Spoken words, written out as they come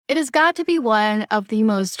It has got to be one of the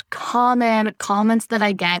most common comments that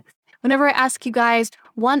I get whenever I ask you guys.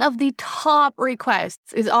 One of the top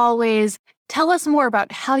requests is always, tell us more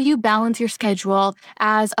about how you balance your schedule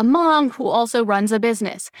as a mom who also runs a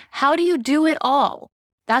business. How do you do it all?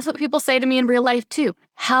 That's what people say to me in real life too.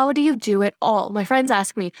 How do you do it all? My friends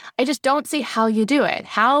ask me, I just don't see how you do it.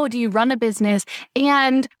 How do you run a business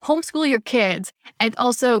and homeschool your kids and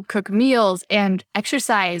also cook meals and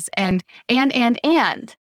exercise and?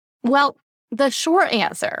 Well, the short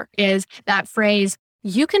answer is that phrase,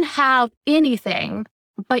 you can have anything,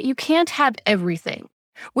 but you can't have everything,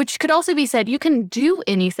 which could also be said, you can do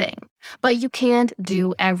anything, but you can't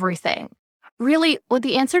do everything. Really, what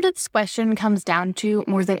the answer to this question comes down to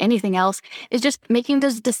more than anything else is just making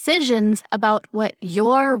those decisions about what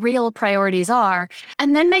your real priorities are,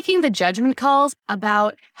 and then making the judgment calls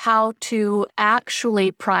about how to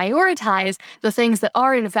actually prioritize the things that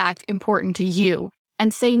are in fact important to you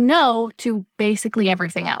and say no to basically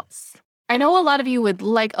everything else. I know a lot of you would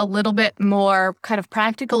like a little bit more kind of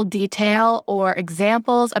practical detail or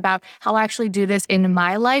examples about how I actually do this in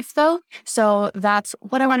my life, though. So that's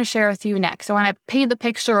what I want to share with you next. I want to paint the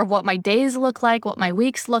picture of what my days look like, what my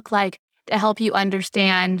weeks look like, to help you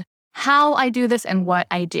understand how I do this and what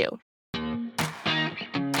I do.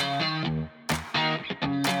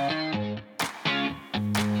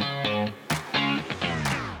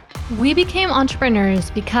 We became entrepreneurs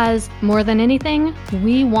because, more than anything,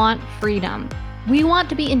 we want freedom. We want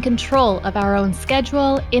to be in control of our own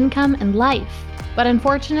schedule, income, and life. But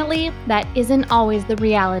unfortunately, that isn't always the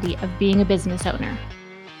reality of being a business owner.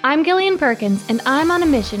 I'm Gillian Perkins, and I'm on a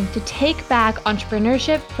mission to take back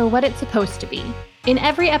entrepreneurship for what it's supposed to be. In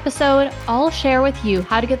every episode, I'll share with you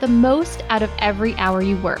how to get the most out of every hour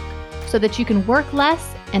you work, so that you can work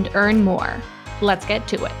less and earn more. Let's get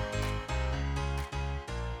to it.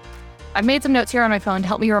 I've made some notes here on my phone to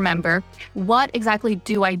help me remember what exactly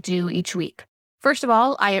do I do each week. First of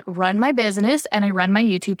all, I run my business and I run my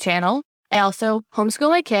YouTube channel. I also homeschool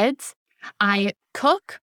my kids. I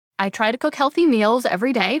cook. I try to cook healthy meals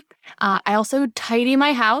every day. I also tidy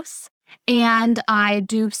my house and I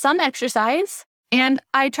do some exercise and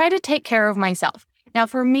I try to take care of myself. Now,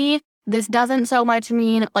 for me, this doesn't so much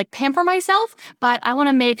mean like pamper myself, but I want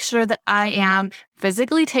to make sure that I am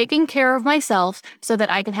physically taking care of myself so that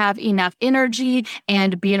I can have enough energy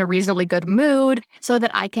and be in a reasonably good mood so that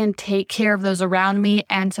I can take care of those around me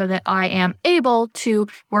and so that I am able to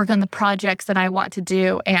work on the projects that I want to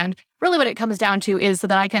do. And really what it comes down to is so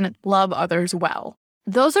that I can love others well.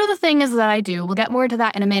 Those are the things that I do. We'll get more into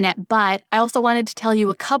that in a minute, but I also wanted to tell you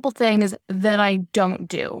a couple things that I don't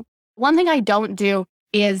do. One thing I don't do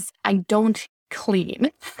is I don't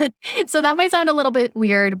clean. So that might sound a little bit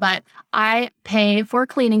weird, but I pay for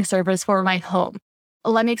cleaning service for my home.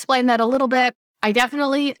 Let me explain that a little bit. I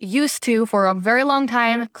definitely used to, for a very long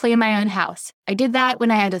time, clean my own house. I did that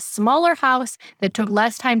when I had a smaller house that took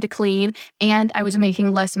less time to clean and I was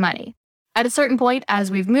making less money. At a certain point,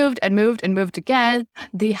 as we've moved and moved and moved again,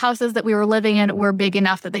 the houses that we were living in were big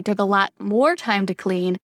enough that they took a lot more time to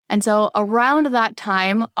clean. And so around that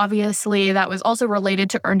time, obviously that was also related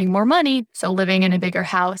to earning more money, so living in a bigger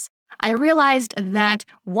house, I realized that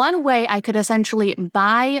one way I could essentially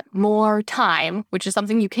buy more time, which is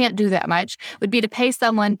something you can't do that much, would be to pay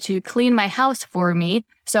someone to clean my house for me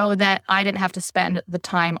so that I didn't have to spend the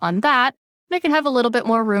time on that. And I can have a little bit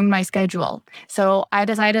more room in my schedule. So I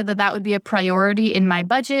decided that that would be a priority in my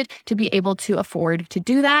budget to be able to afford to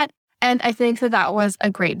do that. And I think that that was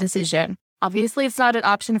a great decision. Obviously, it's not an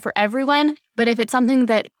option for everyone, but if it's something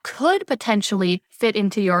that could potentially fit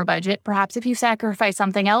into your budget, perhaps if you sacrifice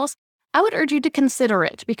something else, I would urge you to consider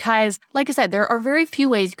it because, like I said, there are very few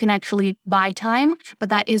ways you can actually buy time, but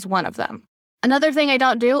that is one of them. Another thing I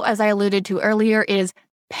don't do, as I alluded to earlier, is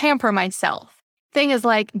pamper myself. Things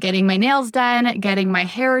like getting my nails done, getting my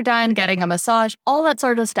hair done, getting a massage, all that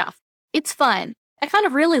sort of stuff. It's fun. I kind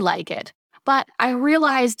of really like it, but I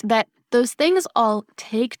realized that those things all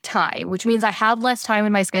take time, which means I have less time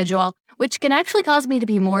in my schedule, which can actually cause me to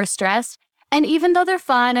be more stressed. And even though they're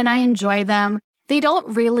fun and I enjoy them, they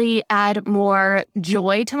don't really add more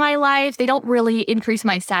joy to my life. They don't really increase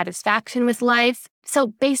my satisfaction with life. So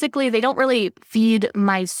basically, they don't really feed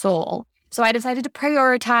my soul. So I decided to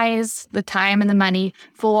prioritize the time and the money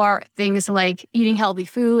for things like eating healthy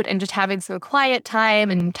food and just having some quiet time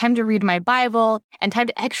and time to read my Bible and time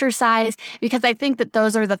to exercise, because I think that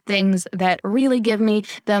those are the things that really give me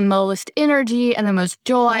the most energy and the most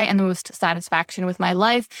joy and the most satisfaction with my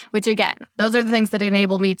life, which again, those are the things that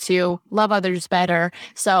enable me to love others better.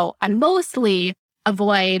 So I mostly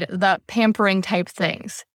avoid the pampering type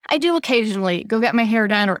things. I do occasionally go get my hair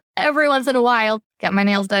done, or every once in a while get my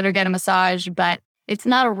nails done or get a massage, but it's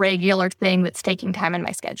not a regular thing that's taking time in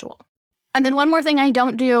my schedule. And then one more thing I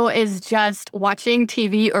don't do is just watching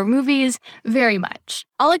TV or movies very much.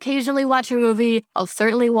 I'll occasionally watch a movie. I'll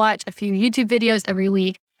certainly watch a few YouTube videos every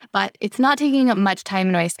week, but it's not taking up much time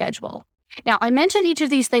in my schedule. Now, I mentioned each of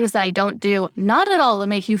these things that I don't do, not at all to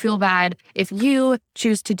make you feel bad if you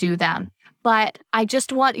choose to do them. But I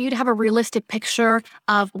just want you to have a realistic picture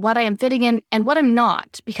of what I am fitting in and what I'm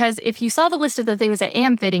not. Because if you saw the list of the things I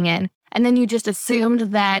am fitting in, and then you just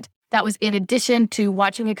assumed that that was in addition to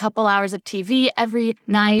watching a couple hours of TV every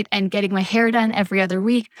night and getting my hair done every other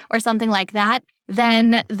week or something like that,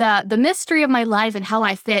 then the mystery of my life and how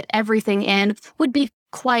I fit everything in would be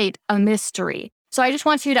quite a mystery. So I just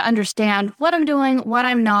want you to understand what I'm doing, what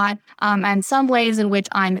I'm not, and some ways in which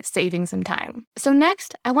I'm saving some time. So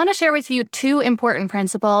next, I want to share with you 2 important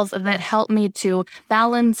principles that help me to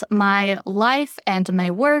balance my life and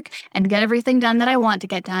my work and get everything done that I want to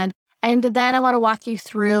get done. And then I want to walk you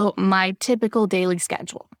through my typical daily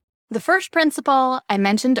schedule. The first principle I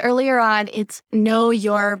mentioned earlier on, it's know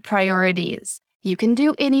your priorities. You can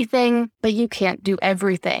do anything, but you can't do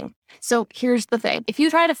everything. So here's the thing. If you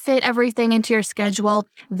try to fit everything into your schedule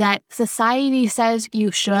that society says you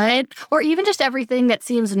should, or even just everything that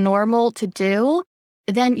seems normal to do,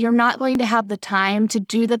 then you're not going to have the time to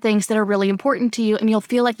do the things that are really important to you, and you'll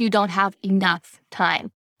feel like you don't have enough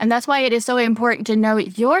time. And that's why it is so important to know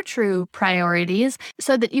your true priorities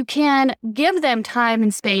so that you can give them time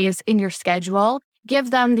and space in your schedule, give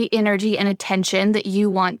them the energy and attention that you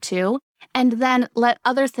want to, and then let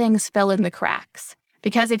other things fill in the cracks.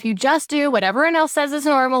 Because if you just do what everyone else says is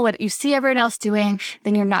normal, what you see everyone else doing,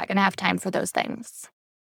 then you're not going to have time for those things.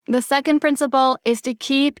 The second principle is to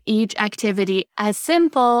keep each activity as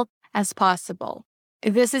simple as possible.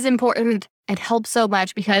 This is important. It helps so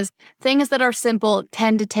much because things that are simple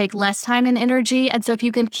tend to take less time and energy. And so if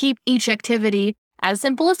you can keep each activity as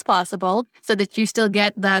simple as possible so that you still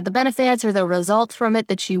get the benefits or the results from it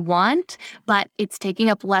that you want, but it's taking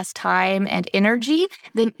up less time and energy,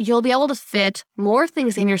 then you'll be able to fit more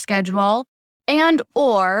things in your schedule and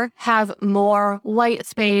or have more white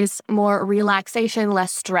space, more relaxation,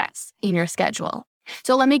 less stress in your schedule.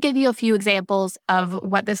 So let me give you a few examples of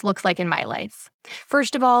what this looks like in my life.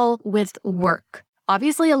 First of all, with work.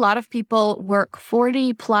 Obviously, a lot of people work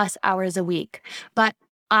 40 plus hours a week, but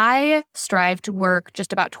I strive to work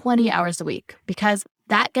just about 20 hours a week because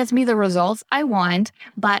that gets me the results I want,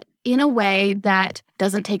 but in a way that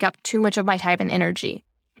doesn't take up too much of my time and energy.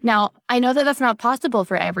 Now, I know that that's not possible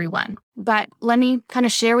for everyone, but let me kind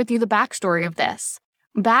of share with you the backstory of this.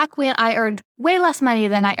 Back when I earned way less money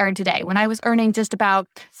than I earn today, when I was earning just about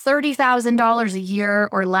 $30,000 a year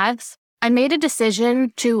or less, I made a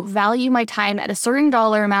decision to value my time at a certain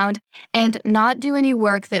dollar amount and not do any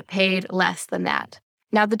work that paid less than that.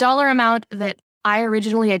 Now, the dollar amount that I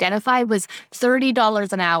originally identified was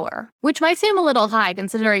 $30 an hour, which might seem a little high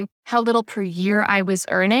considering how little per year I was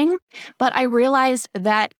earning. But I realized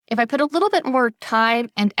that if I put a little bit more time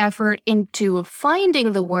and effort into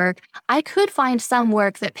finding the work, I could find some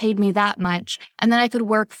work that paid me that much. And then I could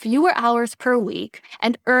work fewer hours per week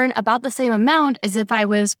and earn about the same amount as if I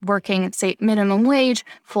was working, say, minimum wage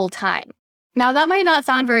full time. Now, that might not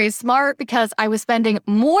sound very smart because I was spending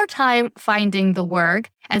more time finding the work.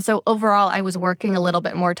 And so overall, I was working a little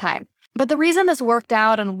bit more time. But the reason this worked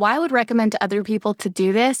out and why I would recommend to other people to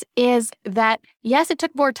do this is that, yes, it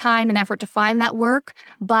took more time and effort to find that work,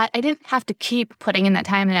 but I didn't have to keep putting in that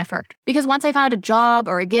time and effort. Because once I found a job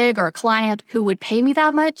or a gig or a client who would pay me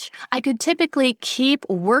that much, I could typically keep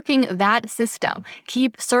working that system,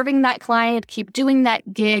 keep serving that client, keep doing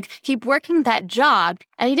that gig, keep working that job,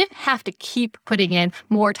 and I didn't have to keep putting in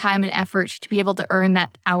more time and effort to be able to earn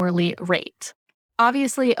that hourly rate.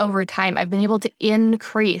 Obviously, over time, I've been able to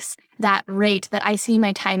increase that rate that I see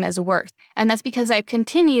my time as worth. And that's because I've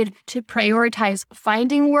continued to prioritize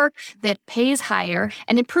finding work that pays higher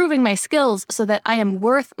and improving my skills so that I am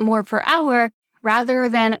worth more per hour rather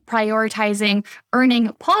than prioritizing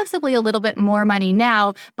earning possibly a little bit more money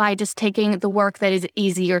now by just taking the work that is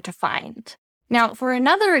easier to find. Now, for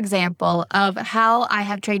another example of how I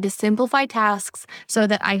have tried to simplify tasks so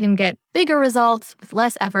that I can get bigger results with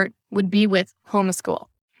less effort would be with homeschool.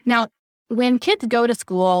 Now, when kids go to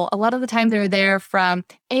school, a lot of the time they're there from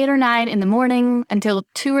 8 or 9 in the morning until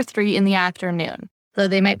 2 or 3 in the afternoon. So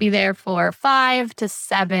they might be there for 5 to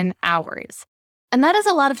 7 hours. And that is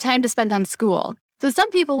a lot of time to spend on school. So some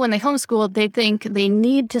people, when they homeschool, they think they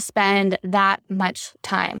need to spend that much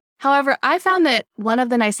time. However, I found that one of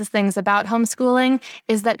the nicest things about homeschooling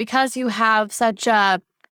is that because you have such a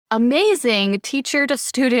amazing teacher to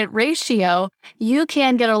student ratio, you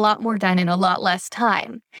can get a lot more done in a lot less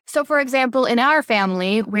time. So for example, in our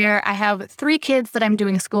family, where I have 3 kids that I'm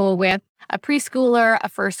doing school with, a preschooler, a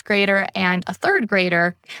first grader, and a third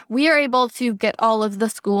grader, we are able to get all of the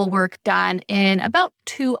schoolwork done in about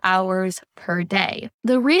 2 hours per day.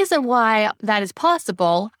 The reason why that is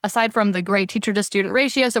possible, aside from the great teacher to student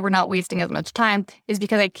ratio, so we're not wasting as much time, is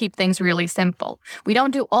because I keep things really simple. We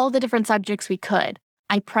don't do all the different subjects we could.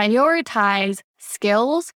 I prioritize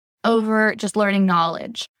skills over just learning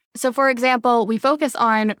knowledge. So for example, we focus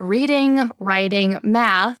on reading, writing,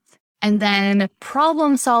 math, and then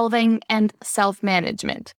problem solving and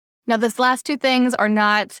self-management. Now, these last 2 things are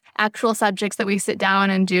not actual subjects that we sit down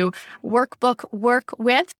and do workbook work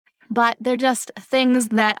with, but they're just things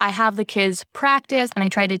that I have the kids practice and I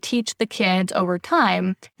try to teach the kids over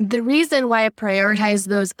time. The reason why I prioritize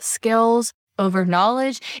those skills over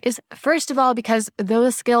knowledge is, first of all, because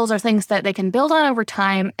those skills are things that they can build on over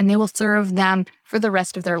time and they will serve them for the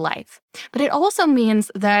rest of their life. But it also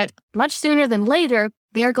means that much sooner than later,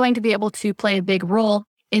 they are going to be able to play a big role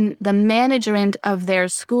in the management of their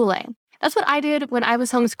schooling. That's what I did when I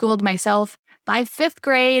was homeschooled myself. By 5th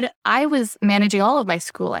grade, I was managing all of my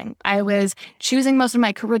schooling. I was choosing most of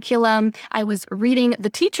my curriculum. I was reading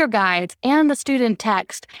the teacher guides and the student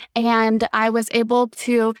text, and I was able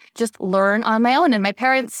to just learn on my own. And my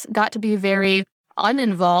parents got to be very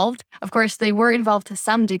uninvolved. Of course, they were involved to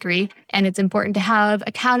some degree, and it's important to have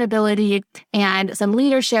accountability and some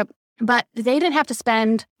leadership, but they didn't have to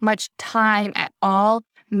spend much time at all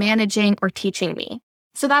managing or teaching me.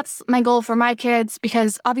 So that's my goal for my kids,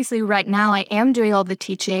 because obviously right now I am doing all the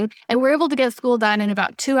teaching and we're able to get school done in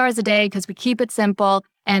about 2 hours a day because we keep it simple.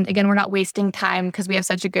 And again, we're not wasting time because we have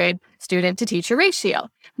such a good student to teacher ratio.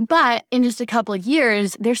 But in just a couple of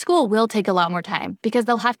years, their school will take a lot more time because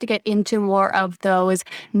they'll have to get into more of those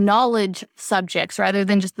knowledge subjects rather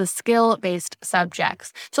than just the skill-based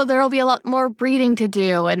subjects. So there will be a lot more reading to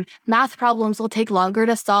do and math problems will take longer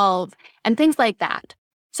to solve and things like that.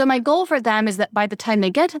 So my goal for them is that by the time they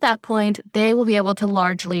get to that point, they will be able to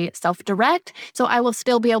largely self-direct. So I will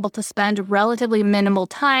still be able to spend relatively minimal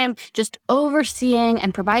time just overseeing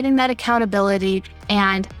and providing that accountability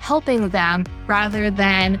and helping them rather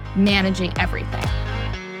than managing everything.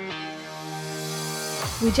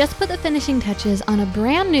 We just put the finishing touches on a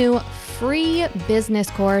brand new free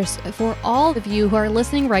business course for all of you who are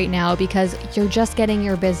listening right now because you're just getting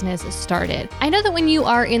your business started. I know that when you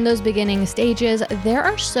are in those beginning stages, there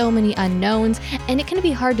are so many unknowns and it can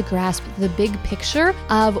be hard to grasp the big picture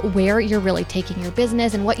of where you're really taking your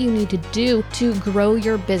business and what you need to do to grow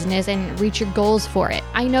your business and reach your goals for it.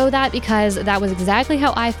 I know that because that was exactly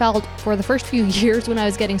how I felt for the first few years when I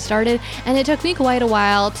was getting started, and it took me quite a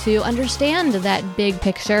while to understand that big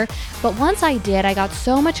picture. But once I did, I got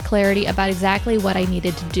so much clarity about exactly what I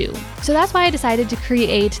needed to do. So that's why I decided to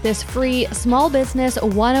create this free Small Business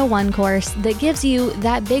 101 course that gives you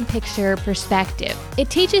that big picture perspective. It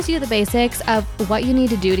teaches you the basics of what you need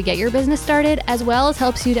to do to get your business started, as well as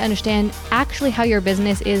helps you to understand actually how your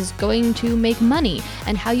business is going to make money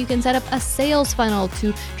and how you can set up a sales funnel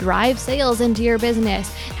to drive sales into your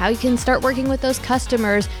business, how you can start working with those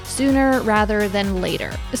customers sooner rather than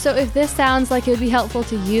later. So if this sounds like it would be helpful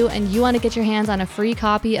to you and you want to get your hands on a free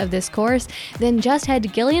copy of this course, then just head to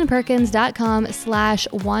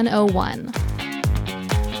gillianperkins.com/101.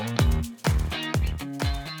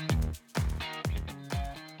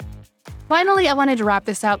 Finally, I wanted to wrap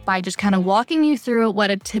this up by just kind of walking you through what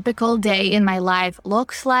a typical day in my life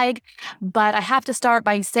looks like. But I have to start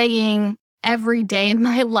by saying every day in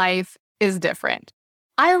my life is different.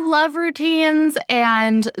 I love routines,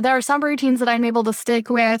 and there are some routines that I'm able to stick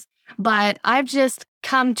with, but I've just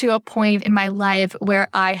come to a point in my life where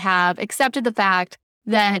I have accepted the fact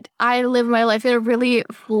that I live my life in a really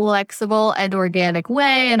flexible and organic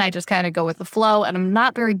way, and I just kind of go with the flow, and I'm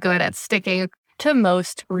not very good at sticking to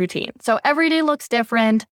most routines. So every day looks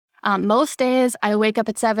different. Most days I wake up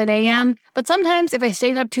at 7 a.m., but sometimes if I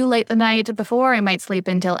stayed up too late the night before, I might sleep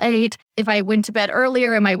until 8. If I went to bed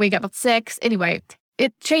earlier, I might wake up at 6. Anyway,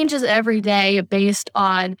 it changes every day based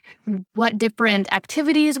on what different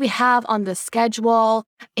activities we have on the schedule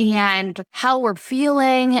and how we're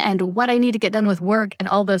feeling and what I need to get done with work and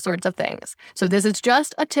all those sorts of things. So this is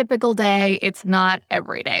just a typical day. It's not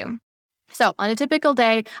every day. So on a typical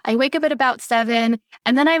day, I wake up at about 7,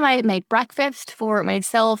 and then I might make breakfast for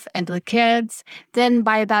myself and the kids. Then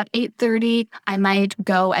by about 8:30, I might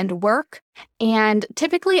go and work. And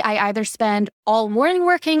typically, I either spend all morning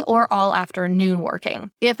working or all afternoon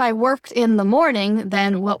working. If I worked in the morning,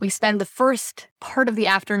 then what we spend the first part of the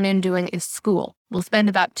afternoon doing is school. We'll spend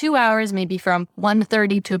about 2 hours, maybe from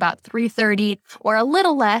 1:30 to about 3:30, or a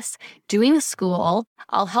little less, doing school.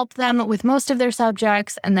 I'll help them with most of their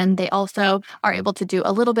subjects, and then they also are able to do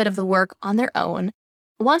a little bit of the work on their own.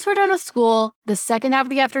 Once we're done with school, the second half of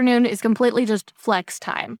the afternoon is completely just flex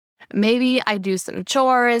time. Maybe I do some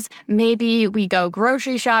chores, maybe we go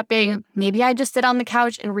grocery shopping, maybe I just sit on the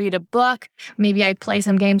couch and read a book, maybe I play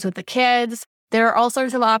some games with the kids. There are all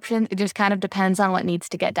sorts of options. It just kind of depends on what needs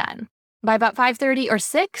to get done. By about 5:30 or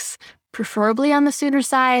 6, preferably on the sooner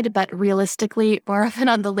side, but realistically more often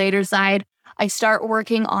on the later side, I start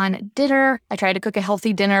working on dinner. I try to cook a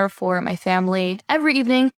healthy dinner for my family every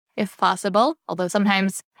evening, if possible, although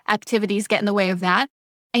sometimes activities get in the way of that.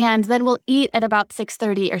 And then we'll eat at about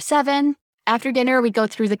 6:30 or 7. After dinner, we go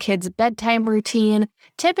through the kids' bedtime routine.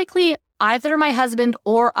 Typically, either my husband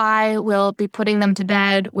or I will be putting them to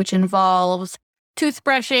bed, which involves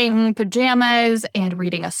toothbrushing, pajamas, and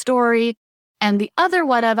reading a story. And the other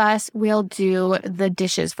one of us will do the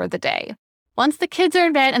dishes for the day. Once the kids are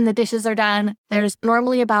in bed and the dishes are done, there's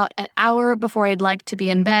normally about an hour before I'd like to be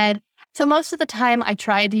in bed. So most of the time, I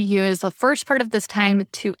try to use the first part of this time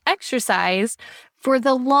to exercise. For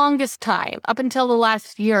the longest time, up until the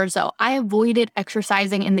last year or so, I avoided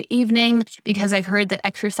exercising in the evening because I've heard that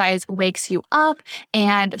exercise wakes you up.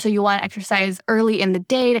 And so you want to exercise early in the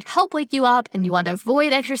day to help wake you up. And you want to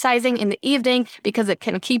avoid exercising in the evening because it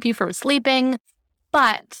can keep you from sleeping.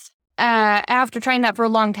 But after trying that for a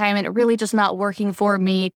long time and it really just not working for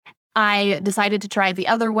me, I decided to try the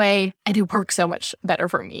other way, and it works so much better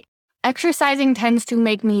for me. Exercising tends to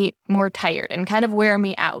make me more tired and kind of wear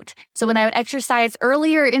me out. So when I would exercise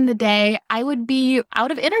earlier in the day, I would be out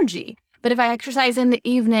of energy. But if I exercise in the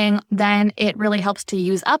evening, then it really helps to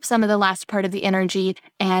use up some of the last part of the energy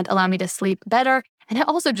and allow me to sleep better. And it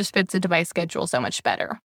also just fits into my schedule so much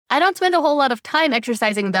better. I don't spend a whole lot of time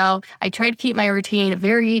exercising, though. I try to keep my routine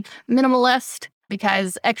very minimalist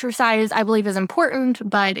because exercise, I believe, is important,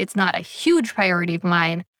 but it's not a huge priority of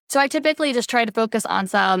mine. So I typically just try to focus on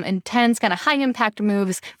some intense, kind of high-impact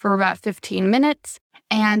moves for about 15 minutes.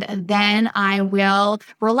 And then I will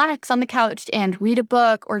relax on the couch and read a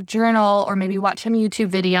book or journal or maybe watch some YouTube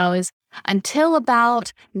videos until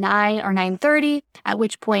about 9 or 9:30, at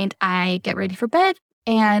which point I get ready for bed.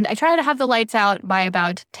 And I try to have the lights out by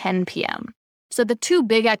about 10 p.m. So the two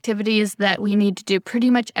big activities that we need to do pretty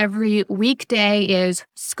much every weekday is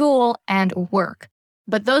school and work.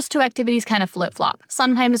 But those two activities kind of flip-flop.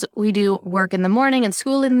 Sometimes we do work in the morning and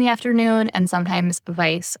school in the afternoon, and sometimes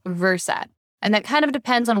vice versa. And that kind of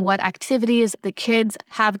depends on what activities the kids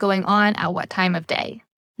have going on at what time of day.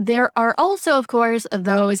 There are also, of course,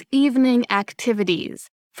 those evening activities.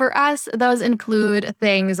 For us, those include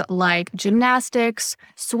things like gymnastics,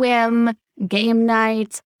 swim, game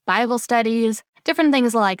nights, Bible studies, different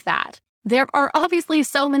things like that. There are obviously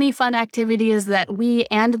so many fun activities that we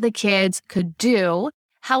and the kids could do.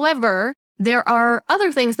 However, there are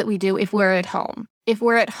other things that we do if we're at home. If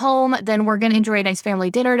we're at home, then we're going to enjoy a nice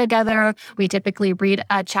family dinner together. We typically read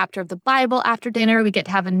a chapter of the Bible after dinner. We get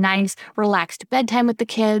to have a nice, relaxed bedtime with the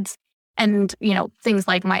kids. And, things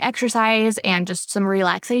like my exercise and just some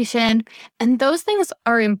relaxation. And those things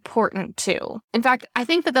are important too. In fact, I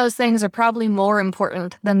think that those things are probably more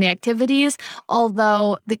important than the activities,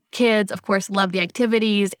 although the kids, of course, love the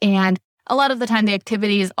activities. And a lot of the time, the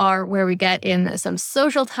activities are where we get in some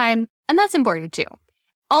social time, and that's important too.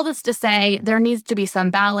 All this to say, there needs to be some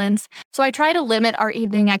balance. So I try to limit our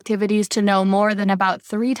evening activities to no more than about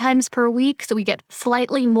 3 times per week. So we get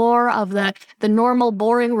slightly more of the normal,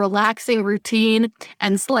 boring, relaxing routine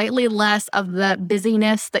and slightly less of the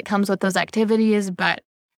busyness that comes with those activities. But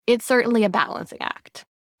it's certainly a balancing act.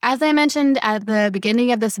 As I mentioned at the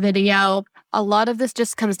beginning of this video, a lot of this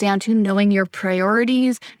just comes down to knowing your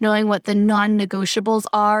priorities, knowing what the non-negotiables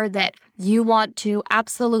are that you want to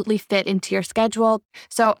absolutely fit into your schedule.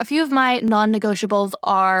 So a few of my non-negotiables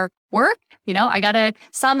are work. I got to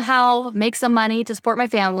somehow make some money to support my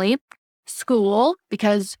family. School,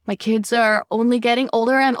 because my kids are only getting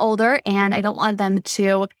older and older, and I don't want them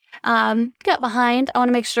to get behind. I want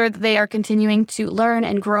to make sure that they are continuing to learn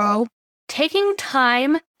and grow. Taking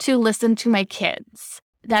time to listen to my kids.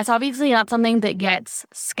 That's obviously not something that gets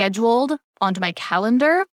scheduled onto my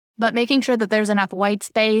calendar, but making sure that there's enough white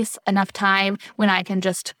space, enough time when I can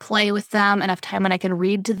just play with them, enough time when I can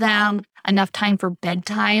read to them, enough time for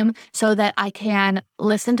bedtime so that I can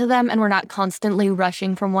listen to them and we're not constantly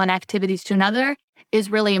rushing from one activity to another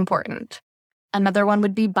is really important. Another one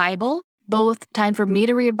would be Bible. both time for me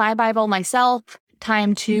to read my Bible myself,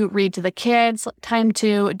 time to read to the kids, time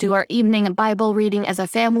to do our evening Bible reading as a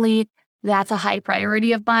family. That's a high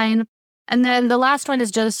priority of mine. And then the last one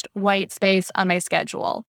is just white space on my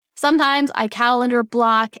schedule. Sometimes I calendar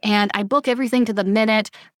block and I book everything to the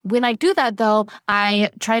minute. When I do that, though,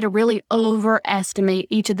 I try to really overestimate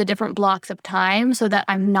each of the different blocks of time so that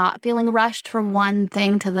I'm not feeling rushed from one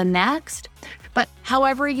thing to the next. But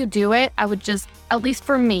however you do it, I would just, at least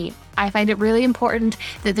for me, I find it really important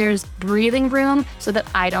that there's breathing room so that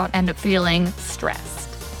I don't end up feeling stressed.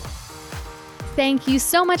 Thank you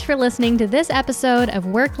so much for listening to this episode of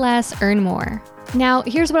Work Less, Earn More. Now,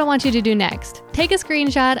 here's what I want you to do next. Take a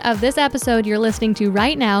screenshot of this episode you're listening to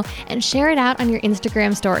right now and share it out on your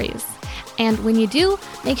Instagram stories. And when you do,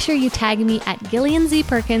 make sure you tag me at Gillian Z.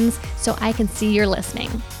 Perkins so I can see you're listening.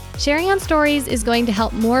 Sharing on stories is going to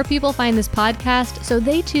help more people find this podcast so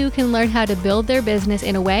they too can learn how to build their business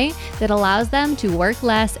in a way that allows them to work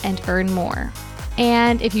less and earn more.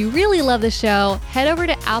 And if you really love the show, head over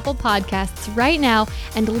to Apple Podcasts right now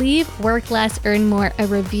and leave Work Less, Earn More a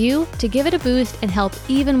review to give it a boost and help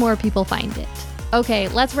even more people find it. Okay,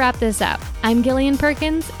 let's wrap this up. I'm Gillian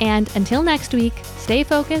Perkins, and until next week, stay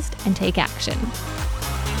focused and take action.